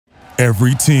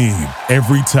Every team,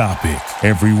 every topic,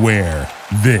 everywhere.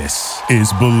 This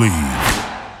is Believe.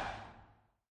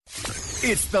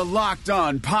 It's the Locked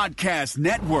On Podcast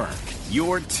Network,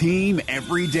 your team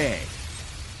every day.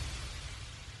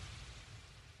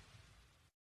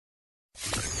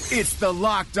 It's the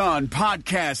Locked On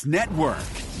Podcast Network,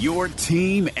 your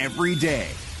team every day.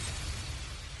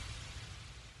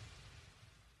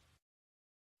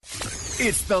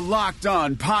 It's the Locked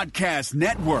On Podcast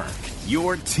Network,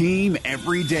 your team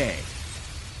every day.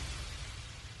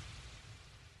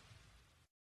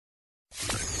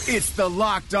 It's the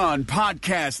Locked On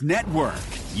Podcast Network,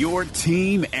 your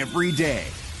team every day.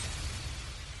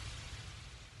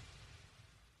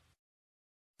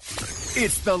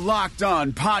 It's the Locked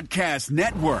On Podcast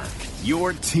Network,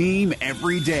 your team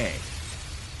every day.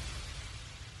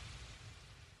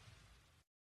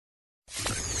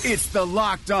 It's the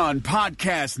Locked On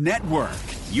Podcast Network,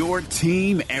 your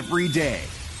team every day.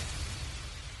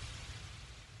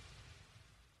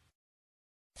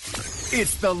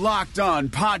 It's the Locked On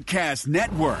Podcast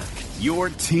Network, your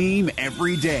team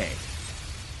every day.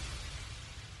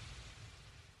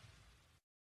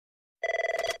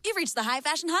 You've reached the High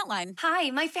Fashion Hotline. Hi,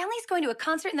 my family's going to a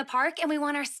concert in the park, and we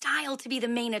want our style to be the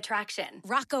main attraction.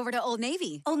 Rock over to Old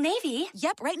Navy. Old Navy?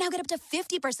 Yep, right now get up to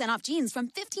 50% off jeans from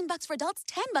 $15 for adults,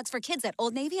 $10 for kids at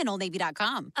Old Navy and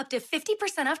OldNavy.com. Up to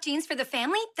 50% off jeans for the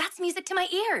family? That's music to my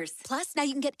ears. Plus, now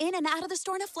you can get in and out of the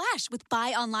store in a flash with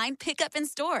buy online, pick up in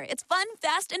store. It's fun,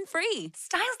 fast, and free.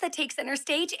 Styles that take center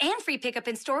stage and free pickup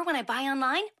in store when I buy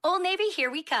online? Old Navy,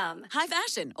 here we come. High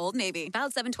Fashion, Old Navy.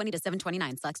 Valid 7/20 to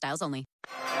 7/29. Select styles only.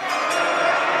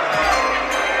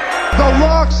 The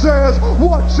Rock says,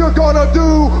 what you gonna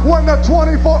do when the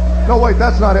 24... No, wait,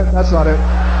 that's not it. That's not it.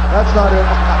 That's not it.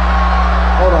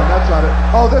 Hold on, that's not it.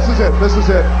 Oh, this is it. This is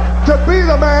it. To be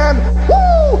the man,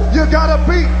 woo, you gotta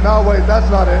beat... No, wait, that's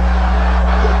not it.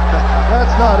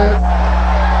 That's not it.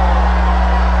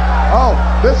 Oh,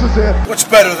 this is it. What's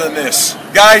better than this?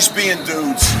 Guys being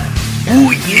dudes.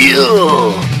 Oh,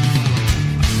 yeah.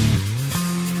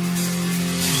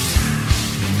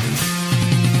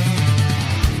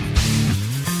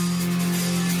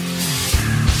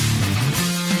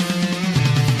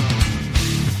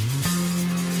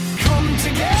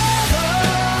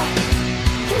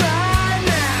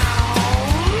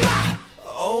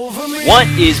 What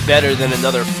is better than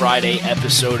another Friday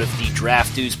episode of the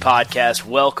Draft Dudes podcast?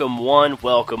 Welcome one,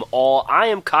 welcome all. I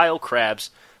am Kyle Krabs,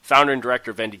 founder and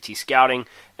director of NDT Scouting,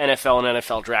 NFL and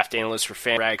NFL draft analyst for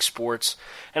FanRag Sports.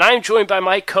 And I am joined by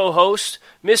my co-host,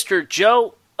 Mr.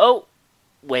 Joe... Oh,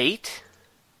 wait.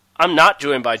 I'm not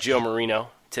joined by Joe Marino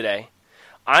today.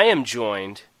 I am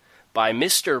joined by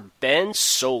Mr. Ben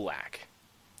Solak,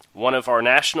 one of our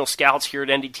national scouts here at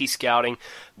NDT Scouting.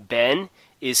 Ben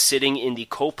is sitting in the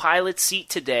co-pilot seat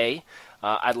today.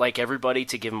 I'd like everybody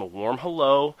to give him a warm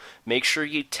hello. Make sure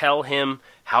you tell him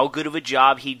how good of a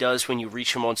job he does when you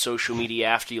reach him on social media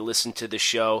after you listen to the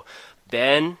show.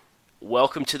 Ben,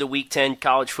 welcome to the Week 10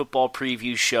 College Football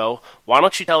Preview Show. Why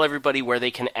don't you tell everybody where they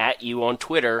can at you on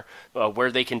Twitter, where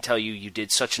they can tell you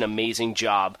did such an amazing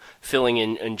job filling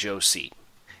in Joe's seat.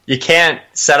 You can't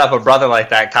set up a brother like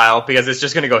that, Kyle, because it's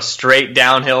just going to go straight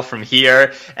downhill from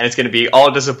here, and it's going to be all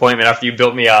disappointment after you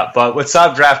built me up. But what's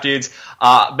up, draft dudes?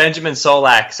 Benjamin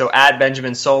Solak. So at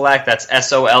Benjamin Solak, that's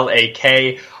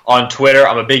Solak on Twitter.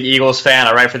 I'm a big Eagles fan.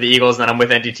 I write for the Eagles, and then I'm with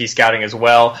NDT Scouting as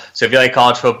well. So if you like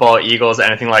college football, Eagles,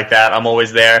 anything like that, I'm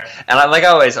always there. And I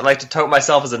like to tote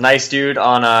myself as a nice dude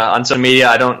on social media.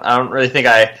 I don't really think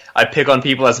I pick on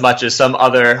people as much as some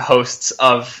other hosts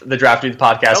of the Draft Dudes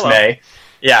podcast may.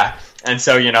 Yeah, and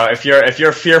so, if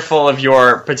you're fearful of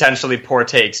your potentially poor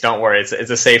takes, don't worry. It's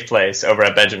a safe place over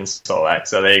at Benjamin Solak.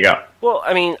 So there you go. Well,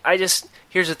 I mean,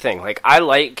 here's the thing.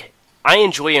 I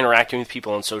enjoy interacting with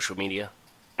people on social media,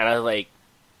 and I like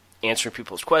answering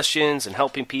people's questions and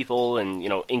helping people and,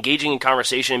 engaging in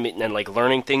conversation and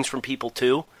learning things from people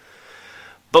too.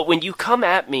 But when you come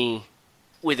at me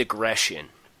with aggression,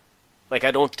 I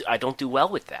don't do well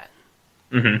with that.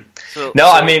 Mm-hmm. So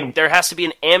I mean, there has to be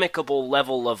an amicable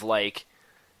level of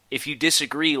if you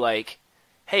disagree,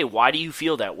 hey, why do you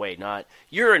feel that way? Not,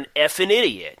 you're an effing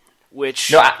idiot, which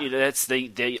that's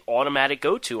the automatic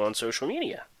go-to on social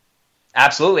media.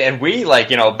 Absolutely. And we,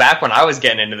 back when I was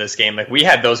getting into this game, we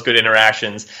had those good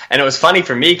interactions. And it was funny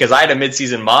for me because I had a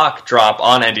midseason mock drop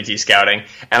on NDT Scouting,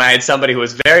 and I had somebody who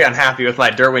was very unhappy with my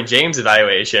Derwin James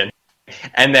evaluation.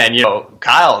 And then,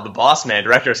 Kyle, the boss man,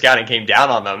 director of scouting, came down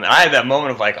on them. And I had that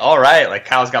moment of all right,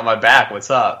 Kyle's got my back. What's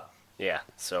up? Yeah,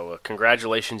 so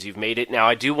congratulations, you've made it. Now,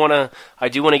 I do want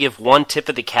to give one tip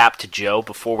of the cap to Joe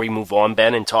before we move on,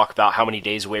 Ben, and talk about how many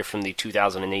days away from the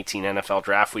 2018 NFL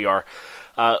Draft we are.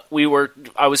 I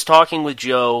was talking with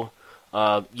Joe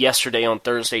yesterday on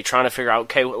Thursday, trying to figure out,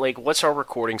 okay, like, what's our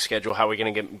recording schedule? How are we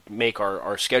going to make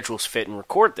our schedules fit and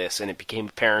record this? And it became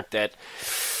apparent that,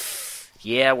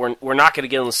 yeah, we're not going to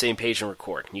get on the same page and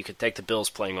record. You could thank the Bills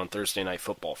playing on Thursday Night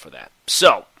Football for that.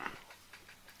 So,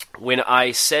 when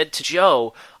I said to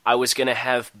Joe I was going to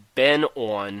have Ben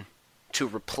on to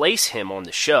replace him on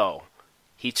the show,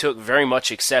 he took very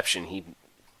much exception. He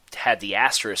had the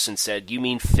asterisk and said, "You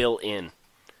mean fill in,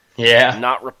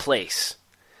 not replace."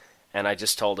 And I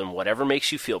just told him, whatever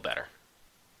makes you feel better.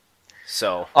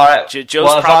 So, all right.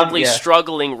 Joe's probably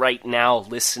struggling right now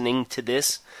listening to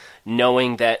this,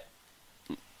 knowing that,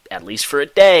 at least for a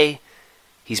day,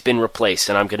 he's been replaced,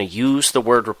 and I'm going to use the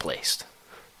word replaced.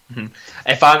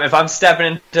 If I'm stepping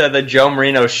into the Joe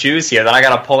Marino shoes here, then I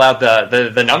got to pull out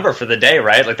the number for the day,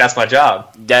 right? Like, that's my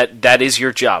job. That is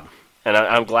your job, and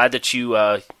I'm glad that you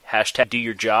hashtag do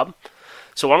your job.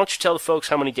 So why don't you tell the folks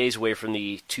how many days away from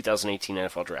the 2018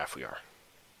 NFL Draft we are?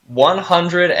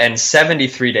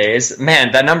 173 days.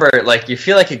 Man, that number, like, you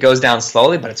feel like it goes down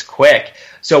slowly, but it's quick.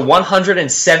 So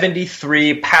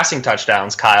 173 passing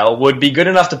touchdowns, Kyle, would be good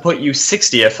enough to put you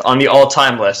 60th on the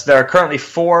all-time list. There are currently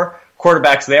 4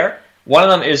 quarterbacks there. One of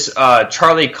them is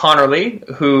Charlie Connerly,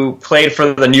 who played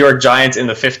for the New York Giants in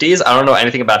the 50s. I don't know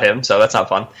anything about him, so that's not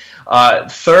fun.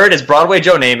 Third is Broadway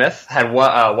Joe Namath, had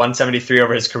 173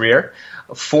 over his career.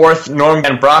 Fourth, Norm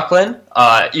Van Brocklin,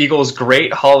 Eagles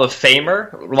great Hall of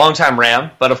Famer, longtime Ram,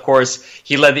 but of course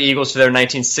he led the Eagles to their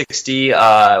 1960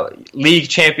 league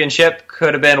championship.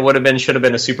 Could have been, would have been, should have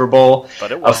been a Super Bowl.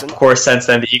 But it wasn't. Of course, since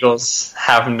then the Eagles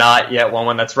have not yet won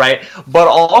one. That's right. But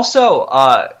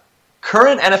also,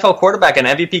 current NFL quarterback and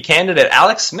MVP candidate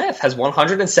Alex Smith has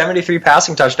 173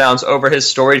 passing touchdowns over his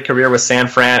storied career with San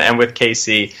Fran and with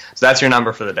KC. So that's your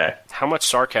number for the day. How much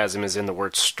sarcasm is in the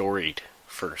word storied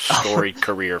for storied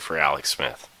career for Alex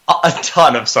Smith? A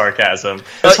ton of sarcasm.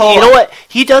 You know what?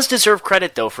 He does deserve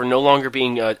credit, though, for no longer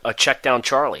being a check-down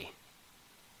Charlie.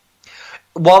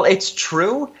 While it's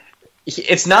true,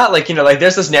 it's not like, like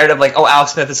there's this narrative like, oh,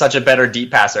 Alex Smith is such a better deep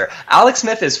passer. Alex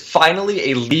Smith is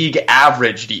finally a league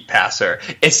average deep passer.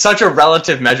 It's such a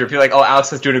relative measure. People are like, oh, Alex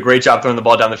Smith's doing a great job throwing the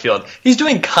ball down the field. He's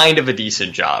doing kind of a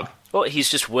decent job. Well, he's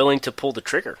just willing to pull the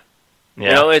trigger.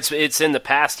 Yeah. It's in the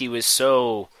past he was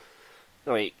so,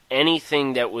 like,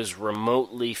 anything that was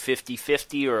remotely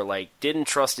 50-50 or like didn't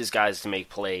trust his guys to make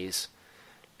plays,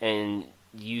 and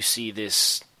you see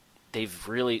this. It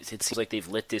seems like they've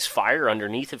lit this fire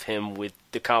underneath of him with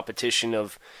the competition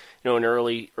of, an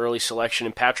early selection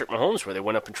in Patrick Mahomes, where they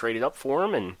went up and traded up for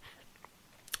him, and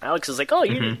Alex is like, oh,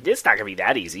 it's not going to be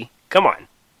that easy. Come on.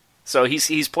 So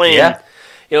he's playing,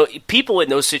 people in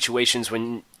those situations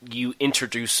when you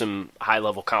introduce some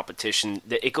high-level competition,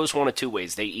 it goes one of two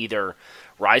ways. They either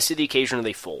rise to the occasion or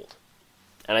they fold.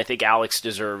 And I think Alex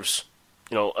deserves,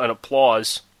 an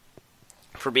applause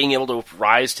for being able to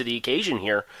rise to the occasion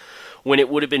here, when it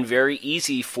would have been very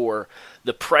easy for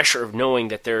the pressure of knowing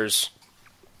that there's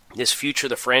this future of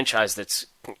the franchise that's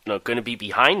going to be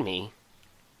behind me,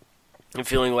 and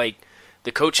feeling like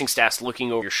the coaching staff's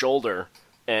looking over your shoulder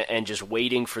and just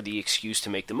waiting for the excuse to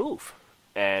make the move.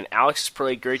 And Alex has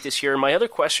played great this year. And my other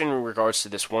question in regards to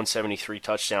this 173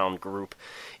 touchdown group,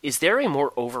 is there a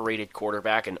more overrated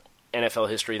quarterback in NFL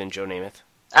history than Joe Namath?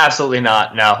 Absolutely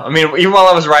not, no. I mean, even while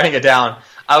I was writing it down,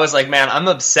 I was like, man, I'm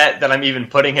upset that I'm even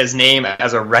putting his name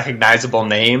as a recognizable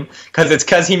name,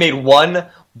 because he made one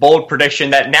bold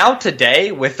prediction that now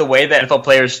today, with the way that NFL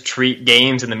players treat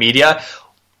games in the media,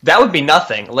 that would be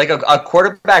nothing. Like a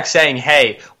quarterback saying,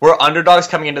 hey, we're underdogs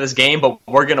coming into this game, but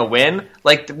we're going to win.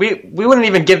 Like, we wouldn't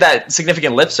even give that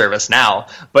significant lip service now.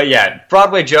 But yeah,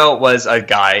 Broadway Joe was a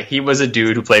guy. He was a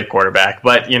dude who played quarterback.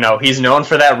 But, he's known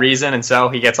for that reason, and so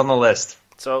he gets on the list.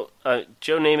 So,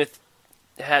 Joe Namath,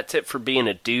 hat tip for being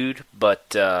a dude,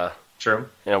 but true.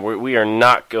 We are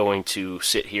not going to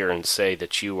sit here and say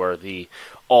that you are the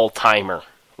all-timer,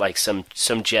 like some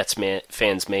Jets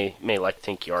fans may like to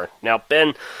think you are. Now,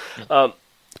 Ben,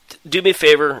 do me a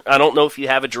favor. I don't know if you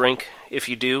have a drink. If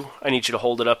you do, I need you to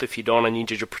hold it up. If you don't, I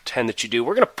need you to pretend that you do.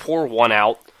 We're going to pour one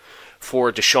out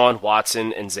for Deshaun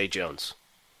Watson and Zay Jones,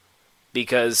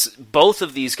 because both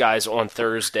of these guys on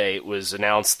Thursday, it was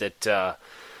announced that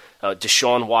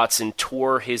Deshaun Watson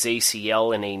tore his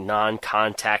ACL in a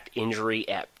non-contact injury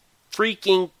at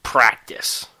freaking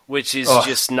practice, which is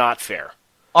just not fair.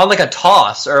 on like a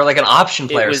toss or like an option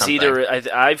play or something. It was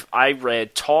either I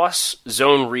read toss,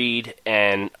 zone read,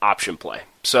 and option play.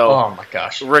 So, oh my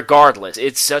gosh! Regardless,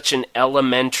 it's such an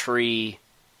elementary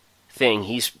thing.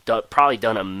 He's probably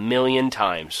done a million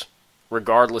times,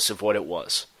 regardless of what it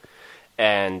was,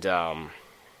 and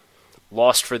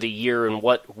lost for the year in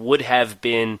what would have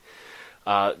been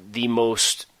the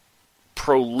most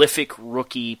prolific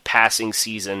rookie passing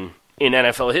season in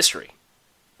NFL history.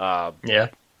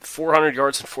 400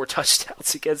 yards and 4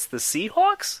 touchdowns against the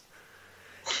Seahawks,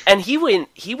 and he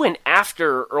went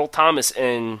after Earl Thomas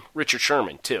and Richard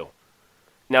Sherman too.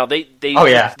 Now they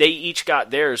each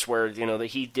got theirs where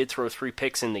he did throw 3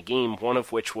 picks in the game, one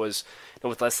of which was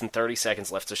with less than 30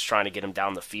 seconds left, just trying to get him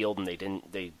down the field, and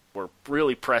they were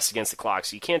really pressed against the clock.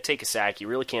 So you can't take a sack, you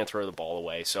really can't throw the ball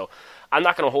away. So I'm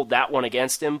not going to hold that one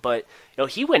against him, but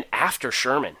he went after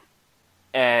Sherman,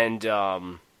 and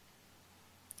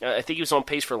I think he was on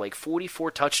pace for like 44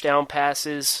 touchdown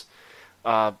passes.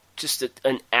 Just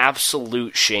an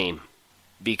absolute shame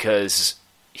because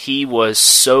he was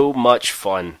so much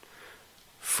fun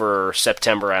for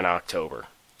September and October.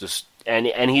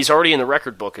 And he's already in the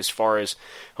record book as far as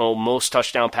most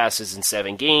touchdown passes in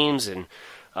 7 games and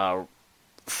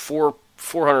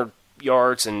 400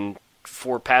 yards and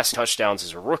 4 passing touchdowns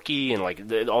as a rookie,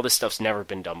 and all this stuff's never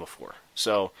been done before.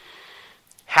 So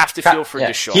have to feel for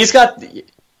Deshaun.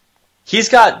 He's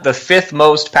got the 5th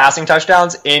most passing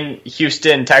touchdowns in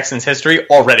Houston Texans history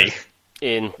already.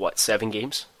 In, 7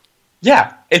 games?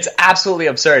 Yeah, it's absolutely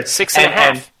absurd. 6.5.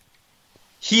 And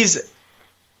he's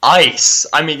ice.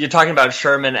 I mean, you're talking about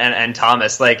Sherman and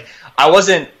Thomas. I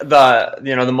wasn't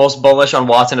the most bullish on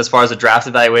Watson as far as the draft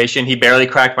evaluation. He barely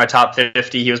cracked my top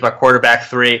 50. He was my quarterback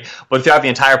 3. But throughout the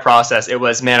entire process, it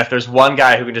was, man, if there's one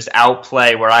guy who can just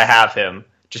outplay where I have him,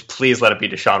 just please let it be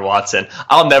Deshaun Watson.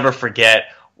 I'll never forget.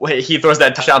 He throws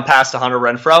that touchdown pass to Hunter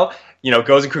Renfrow,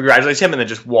 goes and congratulates him, and then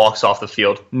just walks off the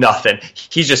field. Nothing.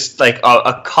 He's just like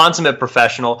a consummate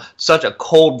professional, such a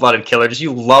cold-blooded killer. Just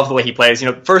you love the way he plays.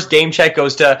 First game check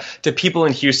goes to people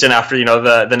in Houston after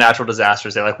the natural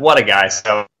disasters. They're like, what a guy.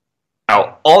 So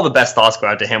all the best thoughts go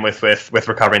out to him with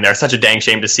recovering there. Such a dang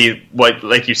shame to see what,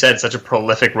 like you said, such a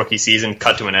prolific rookie season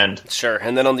cut to an end. Sure.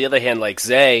 And then on the other hand,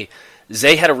 Zay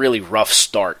had a really rough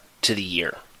start to the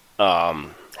year.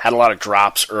 Had a lot of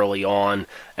drops early on,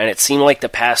 and it seemed like the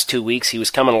past 2 weeks he was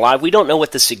coming alive. We don't know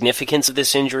what the significance of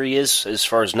this injury is, as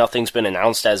far as nothing's been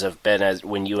announced as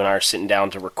when you and I are sitting down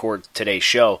to record today's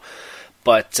show.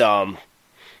 But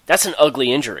that's an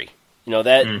ugly injury.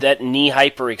 That knee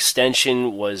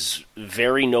hyperextension was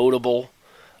very notable.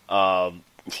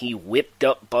 He whipped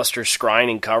up Buster Skrine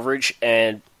in coverage,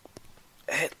 and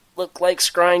it looked like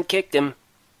Skrine kicked him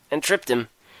and tripped him.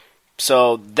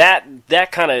 So that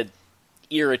kind of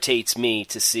irritates me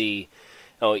to see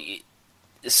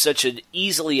such an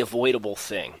easily avoidable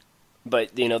thing.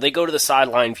 But, they go to the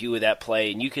sideline view of that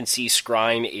play, and you can see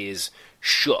Skrine is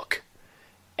shook.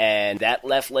 And that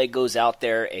left leg goes out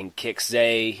there and kicks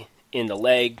Zay in the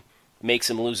leg, makes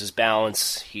him lose his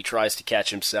balance. He tries to catch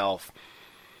himself.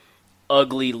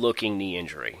 Ugly-looking knee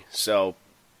injury. So,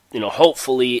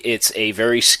 hopefully it's a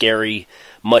very scary,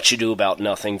 much ado about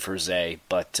nothing for Zay,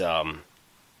 but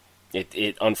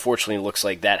It unfortunately looks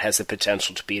like that has the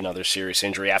potential to be another serious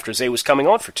injury after Zay was coming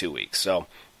on for 2 weeks. So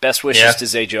best wishes to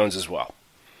Zay Jones as well.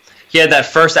 He had that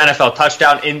first NFL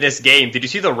touchdown in this game. Did you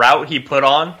see the route he put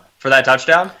on for that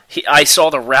touchdown? I saw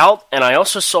the route, and I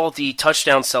also saw the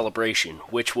touchdown celebration,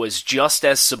 which was just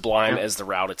as sublime as the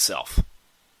route itself.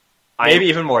 Maybe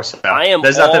even more so. I am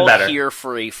There's nothing all better. Here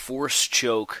for a force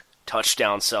choke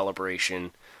touchdown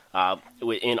celebration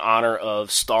in honor of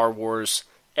Star Wars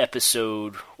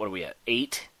Episode, what are we at,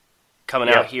 8? Coming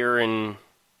out here in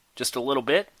just a little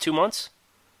bit, 2 months?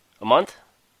 A month?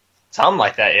 Something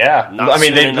like that, yeah. Not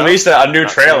they enough. released a new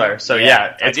trailer, so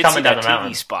it's coming down the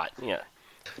mountain. TV spot, yeah.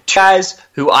 2 guys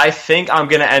who I think I'm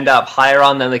going to end up higher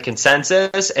on than the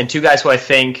consensus, and 2 guys who I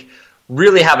think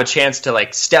really have a chance to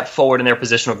step forward in their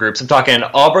positional groups. I'm talking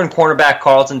Auburn cornerback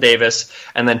Carlton Davis,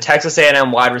 and then Texas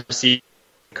A&M wide receiver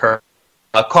Kirk.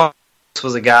 Carlton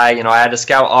was a guy, I had to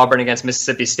scout Auburn against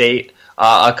Mississippi State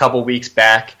a couple weeks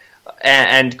back,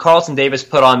 and Carlton Davis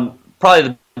put on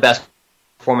probably the best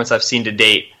performance I've seen to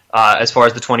date as far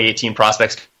as the 2018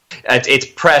 prospects. It's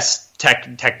press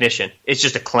technician. It's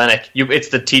just a clinic. It's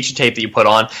the teacher tape that you put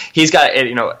on. He's got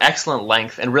excellent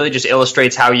length and really just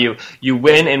illustrates how you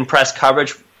win in press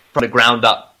coverage from the ground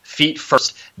up. Feet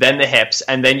first, then the hips,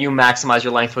 and then you maximize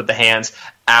your length with the hands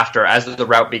after, as the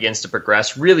route begins to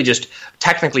progress. Really just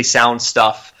technically sound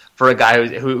stuff for a guy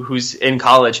who's in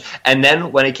college. And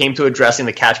then when it came to addressing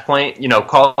the catch point,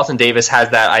 Carlton Davis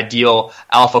has that ideal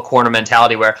alpha corner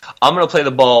mentality where I'm going to play the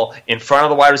ball in front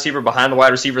of the wide receiver, behind the wide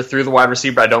receiver, through the wide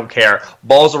receiver. I don't care.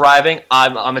 Ball's arriving.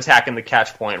 I'm attacking the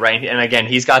catch point, right? And again,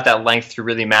 he's got that length to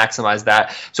really maximize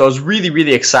that. So I was really,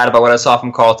 really excited about what I saw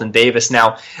from Carlton Davis.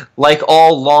 Now, like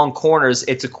all long corners,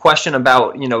 it's a question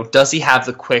about, does he have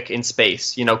the quick in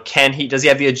space? Does he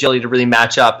have the agility to really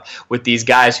match up with these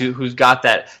guys who's got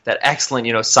that excellent,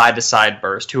 side-to-side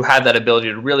burst, who have that ability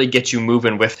to really get you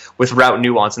moving with route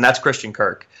nuance, and that's Christian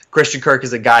Kirk. Christian Kirk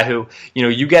is a guy who,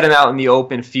 you get him out in the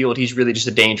open field, he's really just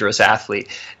a dangerous athlete.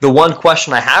 The one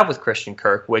question I have with Christian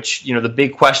Kirk, which, the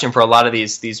big question for a lot of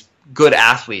these good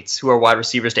athletes who are wide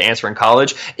receivers to answer in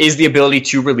college, is the ability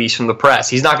to release from the press.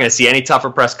 He's not going to see any tougher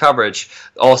press coverage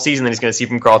all season than he's going to see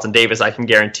from Carlton Davis, I can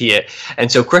guarantee it. And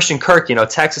so Christian Kirk,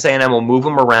 Texas A&M will move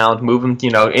him around, move him,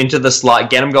 into the slot,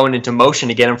 get him going into motion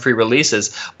to get him free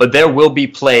releases. But there will be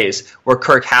plays where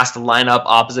Kirk has to line up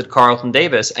opposite Carlton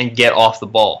Davis and get off the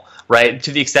ball. Right,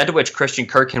 to the extent to which Christian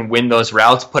Kirk can win those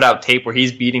routes, put out tape where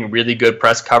he's beating really good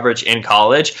press coverage in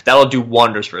college, that'll do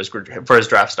wonders for his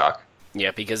draft stock.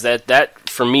 Yeah, because that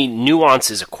for me,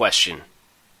 nuance is a question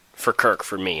for Kirk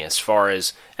for me. As far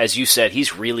as you said,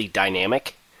 he's really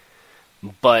dynamic,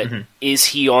 but is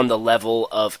he on the level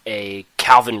of a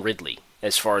Calvin Ridley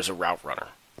as far as a route runner?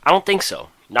 I don't think so.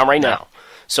 Not right now.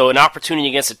 So an opportunity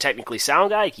against a technically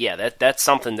sound guy, yeah, that's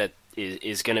something that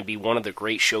is going to be one of the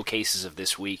great showcases of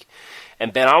this week.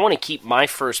 And Ben, I want to keep my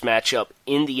first matchup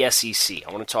in the SEC.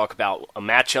 I want to talk about a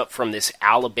matchup from this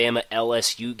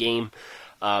Alabama-LSU game.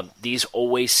 These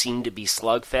always seem to be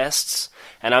slugfests,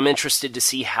 and I'm interested to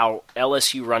see how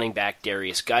LSU running back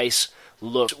Darius Geis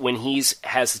looks when he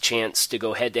has the chance to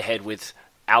go head-to-head with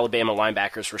Alabama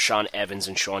linebackers Rashaan Evans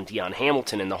and Sean Dion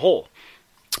Hamilton in the hole.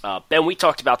 Ben, we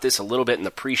talked about this a little bit in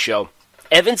the pre-show.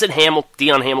 Evans and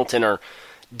Dion Hamilton are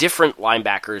different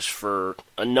linebackers for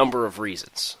a number of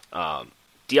reasons.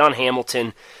 Dion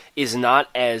Hamilton is not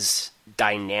as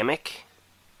dynamic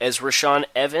as Rashaan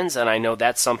Evans, and I know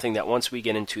that's something that once we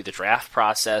get into the draft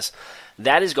process,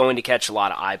 that is going to catch a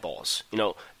lot of eyeballs.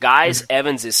 Guys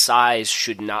Evans' size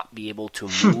should not be able to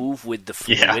move with the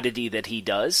fluidity that he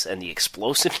does and the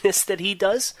explosiveness that he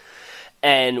does.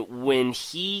 And when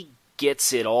he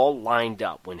gets it all lined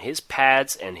up, when his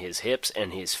pads and his hips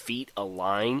and his feet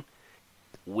align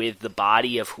with the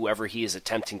body of whoever he is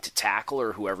attempting to tackle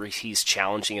or whoever he's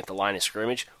challenging at the line of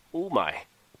scrimmage, oh my,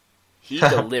 he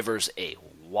delivers a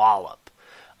wallop.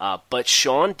 But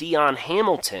Sean Dion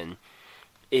Hamilton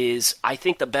is, I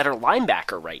think, the better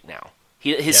linebacker right now.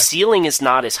 His ceiling is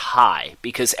not as high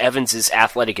because Evans'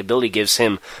 athletic ability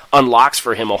unlocks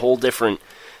for him a whole different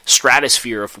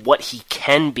stratosphere of what he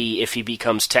can be if he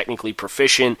becomes technically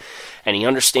proficient and he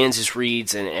understands his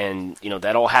reads and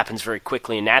that all happens very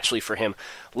quickly and naturally for him,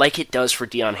 like it does for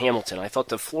Dion Hamilton. I thought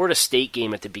the Florida State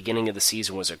game at the beginning of the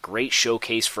season was a great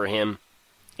showcase for him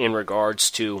in regards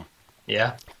to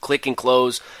click and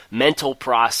close, mental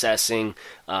processing,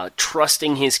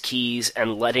 trusting his keys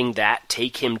and letting that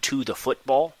take him to the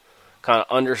football. Kind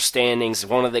of understandings.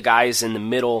 One of the guys in the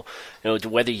middle,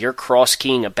 whether you're cross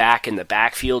keying a back in the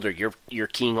backfield or you're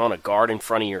keying on a guard in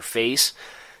front of your face.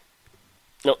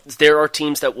 There are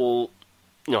teams that will,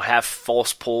 have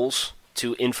false pulls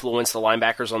to influence the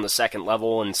linebackers on the second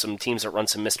level, and some teams that run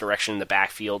some misdirection in the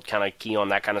backfield kind of key on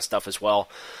that kind of stuff as well.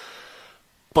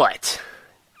 But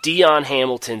Dion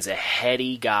Hamilton's a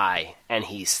heady guy, and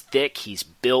he's thick. He's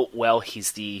built well.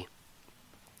 He's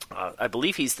I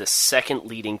believe he's the second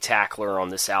leading tackler on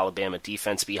this Alabama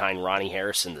defense behind Ronnie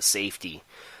Harrison, the safety.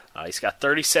 He's got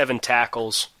 37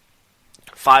 tackles,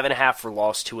 5.5 for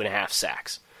loss, 2.5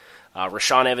 sacks.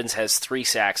 Rashaan Evans has 3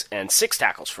 sacks and 6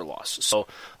 tackles for loss. So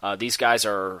these guys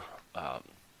are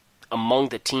among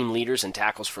the team leaders in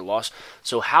tackles for loss.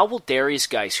 So how will Darius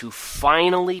Geis, who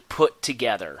finally put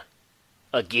together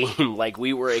a game like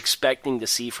we were expecting to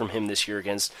see from him this year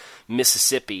against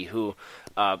Mississippi, who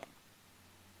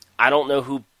I don't know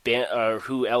who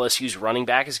LSU's running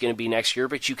back is going to be next year,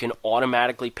 but you can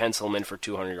automatically pencil him in for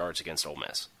 200 yards against Ole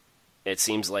Miss. It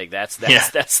seems like that's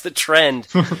the trend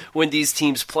when these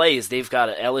teams play. Is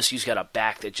LSU's got a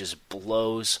back that just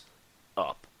blows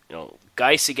up.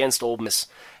 Geis against Ole Miss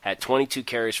had 22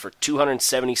 carries for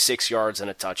 276 yards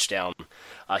and a touchdown.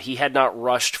 He had not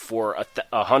rushed for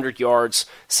 100 yards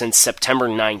since September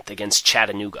 9th against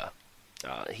Chattanooga.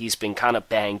 He's been kind of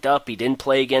banged up. He didn't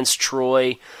play against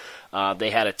Troy. They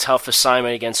had a tough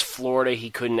assignment against Florida. He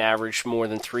couldn't average more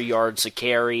than 3 yards a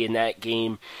carry in that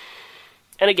game.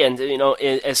 And again,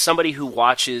 as somebody who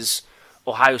watches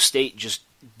Ohio State just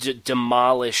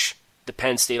demolish the the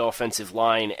Penn State offensive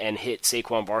line and hit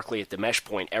Saquon Barkley at the mesh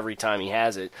point every time he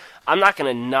has it, I'm not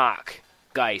going to knock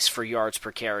Geis for yards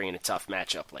per carry in a tough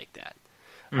matchup like that.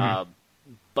 Mm-hmm.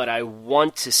 But I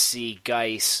want to see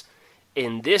Geis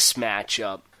in this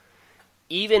matchup,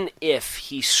 even if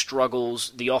he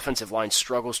struggles, the offensive line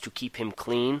struggles to keep him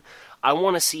clean, I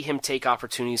want to see him take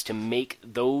opportunities to make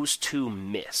those two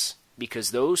miss,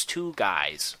 because those two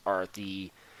guys are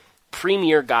the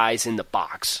premier guys in the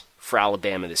box for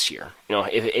Alabama this year. You know,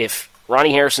 if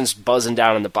Ronnie Harrison's buzzing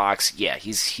down in the box, yeah,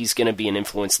 he's going to be an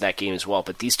influence in that game as well.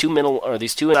 But these two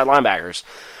inside linebackers,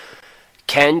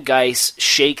 can Geis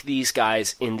shake these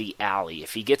guys in the alley?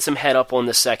 If he gets them head up on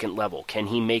the second level, can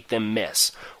he make them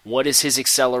miss? What does his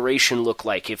acceleration look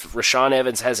like? If Rashaan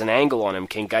Evans has an angle on him,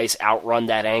 can Geis outrun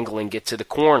that angle and get to the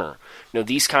corner? You know,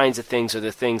 these kinds of things are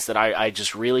the things that I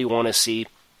just really want to see,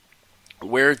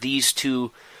 where these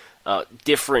two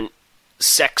different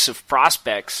sects of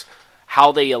prospects,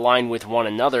 how they align with one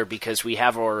another, because we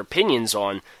have our opinions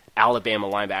on Alabama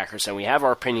linebackers and we have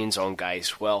our opinions on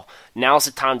Geis. Well, now's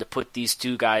the time to put these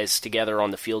two guys together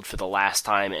on the field for the last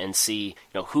time and see,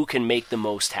 who can make the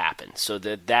most happen. So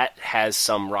that has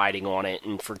some riding on it,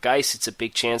 and for Geis, it's a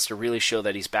big chance to really show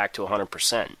that he's back to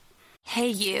 100%. Hey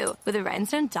you, with a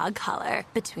rhinestone dog collar.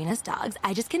 Between us dogs,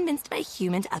 I just convinced my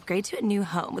human to upgrade to a new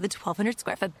home with a 1,200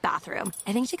 square foot bathroom.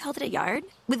 I think she called it a yard.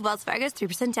 With Wells Fargo's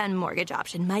 3% down mortgage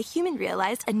option, my human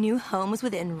realized a new home was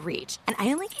within reach, and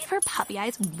I only gave her puppy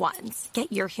eyes once.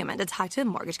 Get your human to talk to a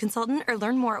mortgage consultant or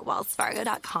learn more at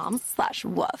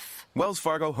wellsfargo.com/woof. Wells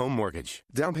Fargo Home Mortgage.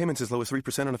 Down payments as low as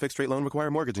 3% on a fixed rate loan require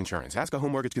mortgage insurance. Ask a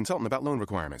home mortgage consultant about loan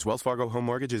requirements. Wells Fargo Home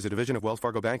Mortgage is a division of Wells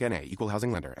Fargo Bank N.A., equal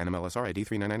housing lender, NMLSR ID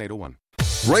 399801.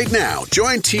 Right now,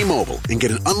 join T-Mobile and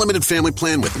get an unlimited family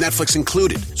plan with Netflix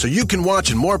included, so you can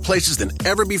watch in more places than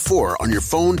ever before on your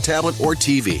phone, tablet, or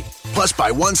TV. Plus,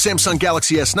 buy one Samsung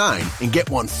Galaxy S9 and get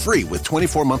one free with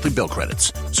 24 monthly bill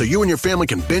credits, so you and your family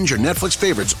can binge your Netflix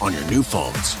favorites on your new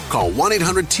phones. Call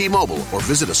 1-800-T-Mobile or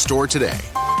visit a store today.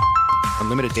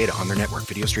 Unlimited data on their network.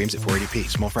 Video streams at 480p.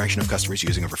 Small fraction of customers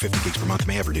using over 50 gigs per month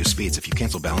may have reduced speeds. If you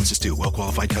cancel, balance is due.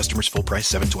 Well-qualified customers, full price,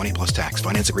 $720 plus tax.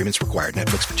 Finance agreements required.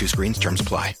 Netflix for 2 screens. Terms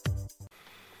apply.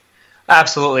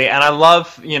 Absolutely, and I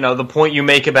love, the point you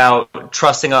make about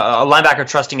trusting a linebacker,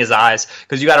 trusting his eyes,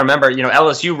 because you got to remember,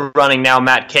 LSU running now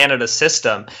Matt Canada's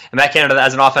system, and Matt Canada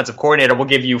as an offensive coordinator will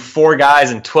give you 4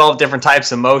 guys in 12 different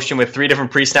types of motion with 3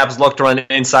 different pre-snaps look to run an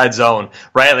inside zone,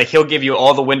 right? Like, he'll give you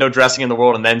all the window dressing in the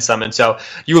world and then some, and so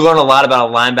you learn a lot about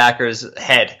a linebacker's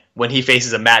head when he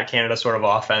faces a Matt Canada sort of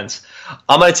offense.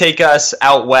 I'm going to take us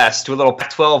out west to a little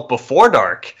Pac-12 before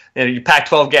dark.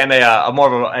 Pac-12 getting a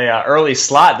more of a early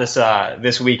slot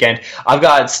this weekend. I've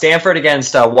got Stanford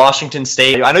against Washington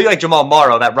State. I know you like Jamal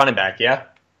Morrow, that running back, yeah?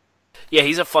 Yeah,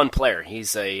 he's a fun player.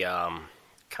 He's a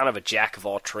kind of a jack of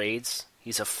all trades.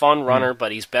 He's a fun runner,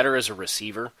 but he's better as a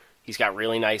receiver. He's got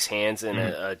really nice hands and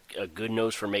a good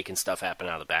nose for making stuff happen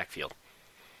out of the backfield.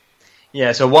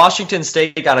 Yeah, so Washington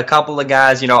State got a couple of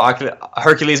guys,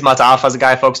 Hercules Mataafa is a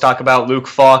guy folks talk about, Luke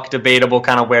Falk, debatable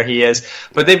kind of where he is,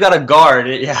 but they've got a guard,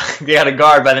 they got a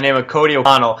guard by the name of Cody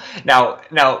O'Connell. Now,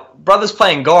 brother's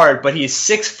playing guard, but he's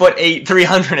 6'8",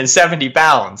 370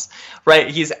 pounds, right?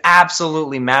 He's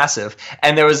absolutely massive,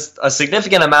 and there was a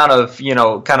significant amount of,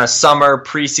 kind of summer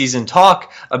preseason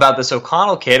talk about this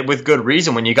O'Connell kid, with good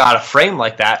reason when you got a frame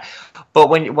like that. But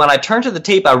when I turned to the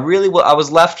tape, I was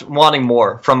left wanting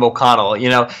more from O'Connell.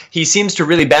 He seems to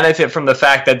really benefit from the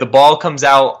fact that the ball comes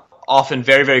out often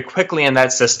very, very quickly in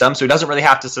that system, so he doesn't really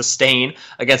have to sustain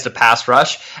against a pass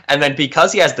rush. And then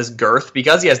because he has this girth,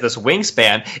 because he has this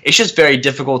wingspan, it's just very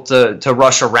difficult to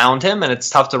rush around him, and it's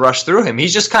tough to rush through him.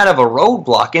 He's just kind of a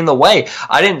roadblock in the way.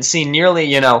 I didn't see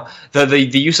nearly, the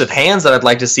use of hands that I'd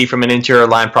like to see from an interior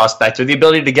line prospect, or the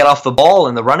ability to get off the ball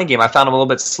in the running game. I found him a little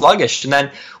bit sluggish. And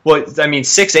then,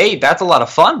 6'8", that's a lot of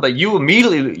fun, but you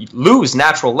immediately lose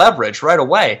natural leverage right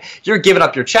away. You're giving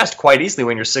up your chest quite easily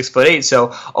when you're 6'8".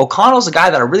 So O'Connell's a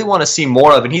guy that I really want to see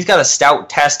more of, and he's got a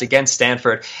stout test against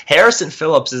Stanford. Harrison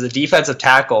Phillips is a defensive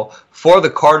tackle for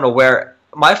the Cardinal, where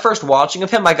my first watching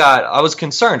of him, I was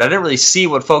concerned. I didn't really see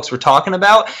what folks were talking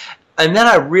about. And then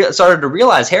I started to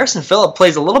realize Harrison Phillips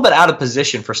plays a little bit out of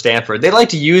position for Stanford. They like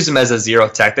to use him as a zero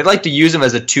tech. They like to use him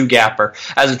as a 2-gapper,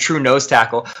 as a true nose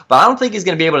tackle. But I don't think he's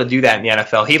going to be able to do that in the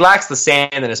NFL. He lacks the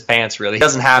sand in his pants, really. He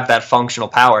doesn't have that functional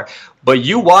power. But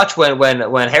you watch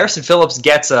when Harrison Phillips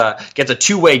gets a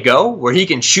 2-way go, where he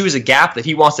can choose a gap that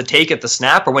he wants to take at the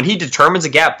snap, or when he determines a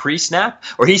gap pre-snap,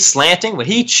 or he's slanting, when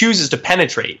he chooses to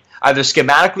penetrate, either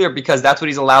schematically or because that's what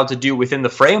he's allowed to do within the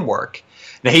framework.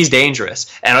 Now, he's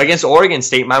dangerous. And against Oregon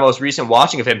State, my most recent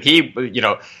watching of him, he,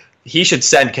 he should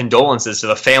send condolences to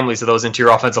the families of those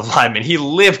interior offensive linemen. He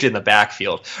lived in the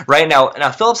backfield. Right now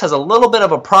Phillips has a little bit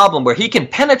of a problem where he can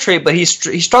penetrate, but he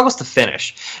struggles to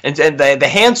finish. And the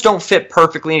hands don't fit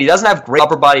perfectly, and he doesn't have great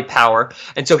upper body power,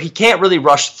 and so he can't really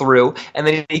rush through. And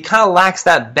then he kind of lacks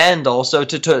that bend also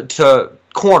to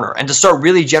corner and to start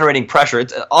really generating pressure.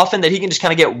 It's often that he can just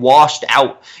kind of get washed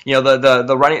out.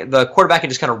 The quarterback can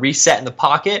just kind of reset in the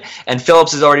pocket, and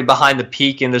Phillips is already behind the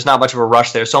peak, and there's not much of a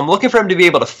rush there. So I'm looking for him to be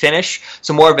able to finish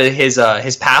some more of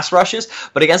his pass rushes.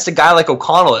 But against a guy like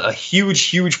O'Connell, a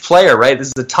huge player, right? This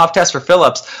is a tough test for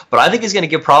Phillips, but I think he's going to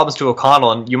give problems to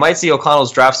O'Connell, and you might see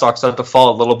O'Connell's draft stock start to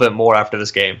fall a little bit more after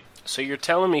this game. So you're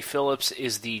telling me Phillips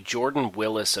is the Jordan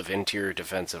Willis of interior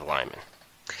defensive linemen?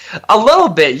 A little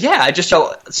bit, yeah. I just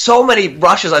so many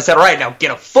rushes. I said, all right, now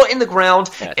get a foot in the ground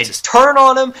and just turn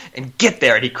on him and get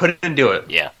there, and he couldn't do it.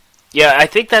 Yeah. I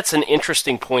think that's an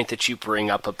interesting point that you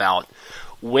bring up about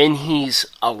when he's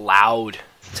allowed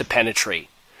to penetrate.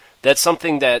 That's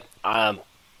something that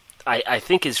I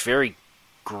think is very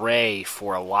gray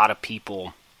for a lot of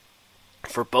people,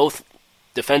 for both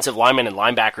defensive linemen and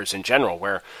linebackers in general,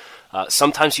 where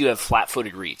sometimes you have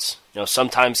flat-footed reads.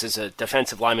 Sometimes as a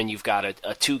defensive lineman, you've got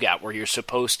a two-gap where you're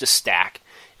supposed to stack,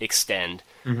 extend,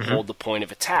 hold the point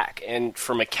of attack. And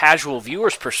from a casual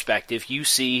viewer's perspective, you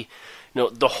see,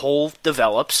 the hole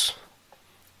develops,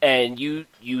 and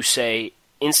you say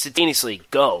instantaneously,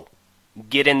 go,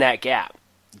 get in that gap,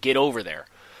 get over there.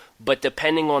 But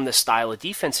depending on the style of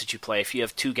defense that you play, if you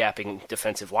have two-gapping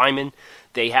defensive linemen,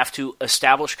 they have to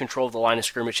establish control of the line of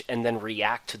scrimmage and then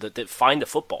react to find the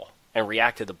football and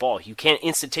react to the ball. You can't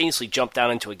instantaneously jump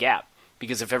down into a gap,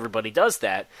 because if everybody does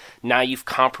that, now you've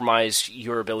compromised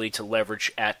your ability to leverage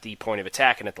at the point of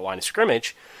attack and at the line of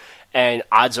scrimmage, and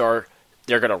odds are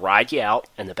they're going to ride you out,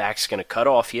 and the back's going to cut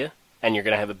off you, and you're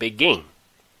going to have a big gain.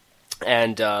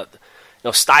 And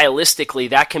stylistically,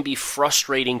 that can be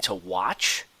frustrating to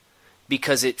watch,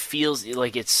 because it feels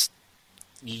like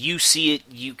you see it,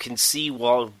 you can see,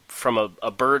 from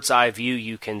a bird's eye view,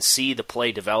 you can see the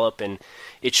play develop, and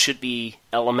it should be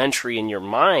elementary in your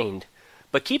mind.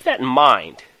 But keep that in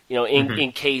mind,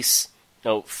 in case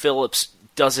Phillips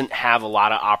doesn't have a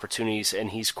lot of opportunities and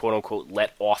he's quote-unquote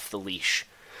let off the leash.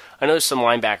 I know there's some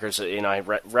linebackers, I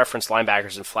reference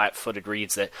linebackers and flat-footed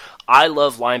reads, that I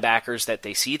love linebackers that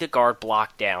they see the guard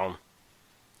block down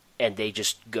and they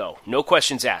just go. No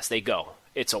questions asked, they go.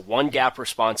 It's a one-gap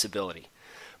responsibility.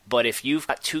 But if you've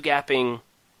got two-gapping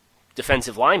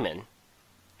defensive linemen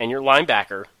and your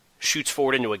linebacker shoots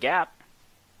forward into a gap,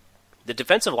 the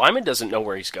defensive lineman doesn't know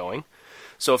where he's going.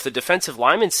 So if the defensive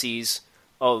lineman sees,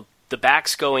 the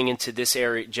back's going into this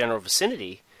area, general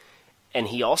vicinity, and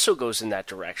he also goes in that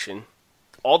direction,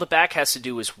 all the back has to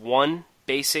do is one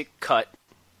basic cut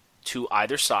to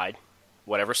either side,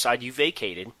 whatever side you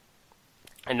vacated,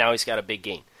 and now he's got a big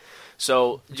gain.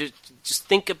 So just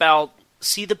think about,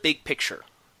 see the big picture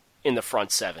in the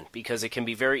front seven, because it can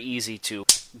be very easy to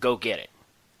go get it.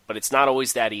 But it's not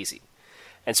always that easy.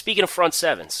 And speaking of front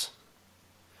sevens,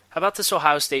 how about this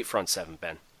Ohio State front seven,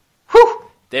 Ben? Whew!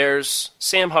 There's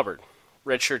Sam Hubbard,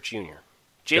 redshirt junior.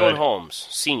 Jalen Holmes,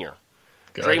 senior.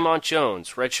 Good. Draymond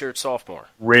Jones, redshirt sophomore.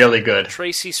 Really good.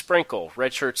 Tracy Sprinkle,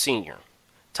 redshirt senior.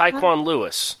 Tyquan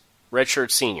Lewis,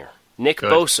 redshirt senior. Nick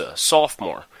Bosa,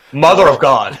 sophomore. Mother of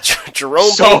God.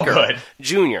 Jerome Baker,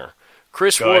 junior.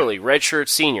 Chris Worley, redshirt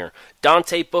senior.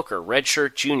 Dante Booker,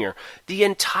 redshirt junior. The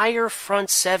entire front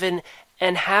seven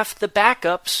and half the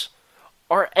backups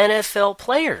are NFL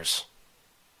players.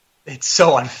 It's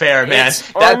so unfair, man.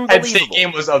 That Penn State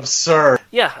game was absurd.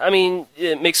 Yeah, I mean,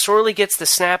 McSorley gets the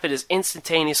snap and is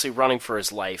instantaneously running for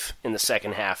his life in the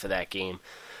second half of that game.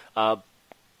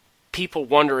 People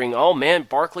wondering, oh man,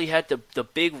 Barkley had the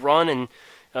big run, and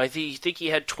I think he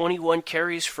had 21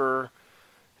 carries for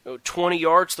 20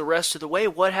 yards the rest of the way.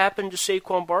 What happened to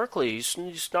Saquon Barkley?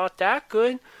 He's not that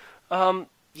good.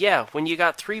 Yeah, when you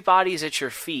got three bodies at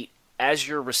your feet as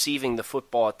you're receiving the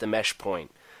football at the mesh point,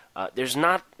 there's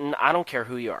not, I don't care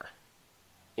who you are.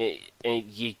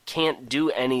 You can't do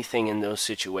anything in those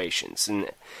situations.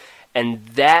 And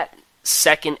that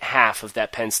second half of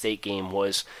that Penn State game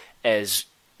was as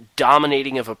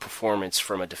dominating of a performance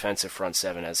from a defensive front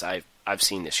seven as I've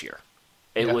seen this year.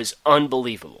 It was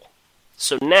unbelievable.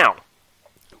 So now,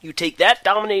 you take that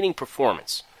dominating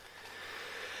performance,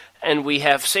 and we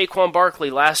have Saquon Barkley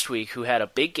last week, who had a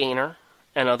big gainer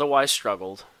and otherwise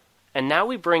struggled, and now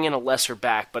we bring in a lesser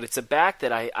back, but it's a back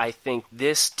that I think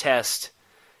this test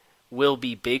will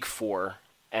be big for,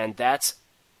 and that's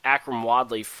Akrum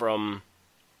Wadley from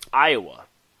Iowa.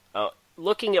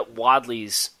 Looking at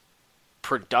Wadley's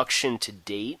production to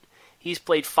date, He's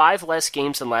played 5 less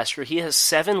games than last year. He has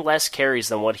 7 less carries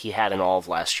than what he had in all of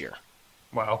last year.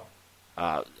 Wow.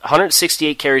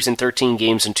 168 carries in 13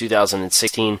 games in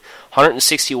 2016,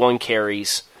 161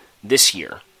 carries this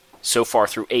year so far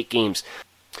through 8 games.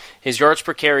 His yards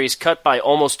per carry is cut by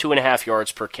almost 2.5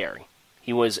 yards per carry.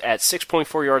 He was at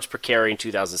 6.4 yards per carry in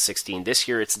 2016. This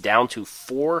year it's down to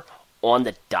 4 on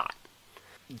the dot.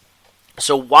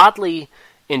 So Wadley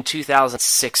in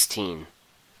 2016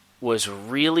 was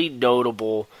really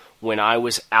notable when I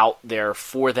was out there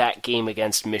for that game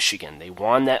against Michigan. They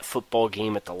won that football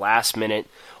game at the last minute.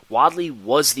 Wadley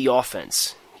was the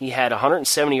offense. He had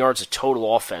 170 yards of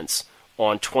total offense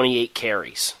on 28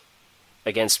 carries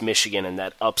against Michigan in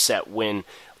that upset win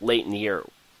late in the year.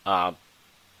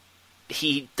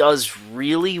 He does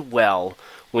really well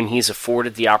when he's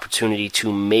afforded the opportunity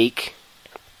to make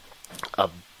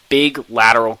a big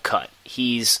lateral cut.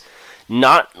 He's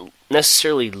not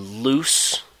necessarily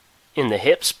loose in the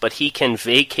hips, but he can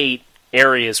vacate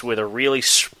areas with a really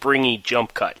springy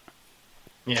jump cut.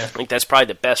 Yeah. I think that's probably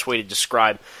the best way to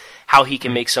describe how he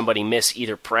can make somebody miss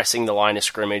either pressing the line of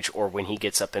scrimmage or when he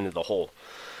gets up into the hole.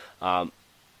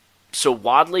 So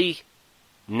Wadley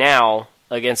now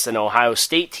against an Ohio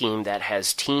State team that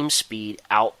has team speed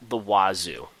out the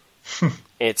wazoo.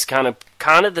 It's kind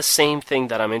of the same thing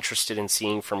that I'm interested in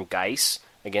seeing from Geis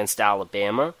against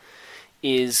Alabama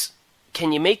is,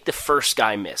 can you make the first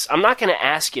guy miss? I'm not going to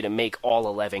ask you to make all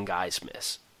 11 guys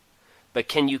miss, but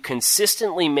can you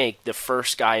consistently make the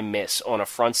first guy miss on a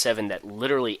front seven that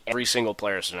literally every single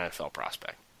player is an NFL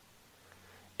prospect?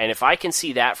 And if I can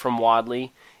see that from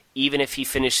Wadley, even if he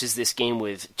finishes this game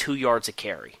with 2 yards a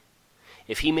carry,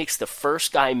 if he makes the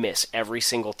first guy miss every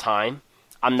single time,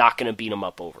 I'm not going to beat him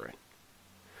up over it.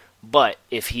 But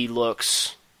if he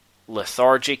looks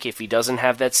lethargic, if he doesn't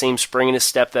have that same spring in his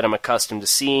step that I'm accustomed to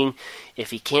seeing, if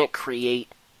he can't create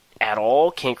at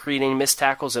all, can't create any missed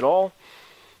tackles at all,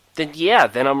 then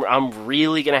I'm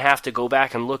really going to have to go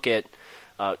back and look at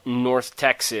North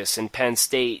Texas and Penn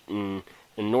State and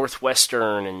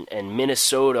Northwestern and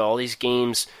Minnesota, all these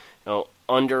games,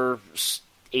 under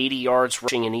 80 yards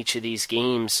rushing in each of these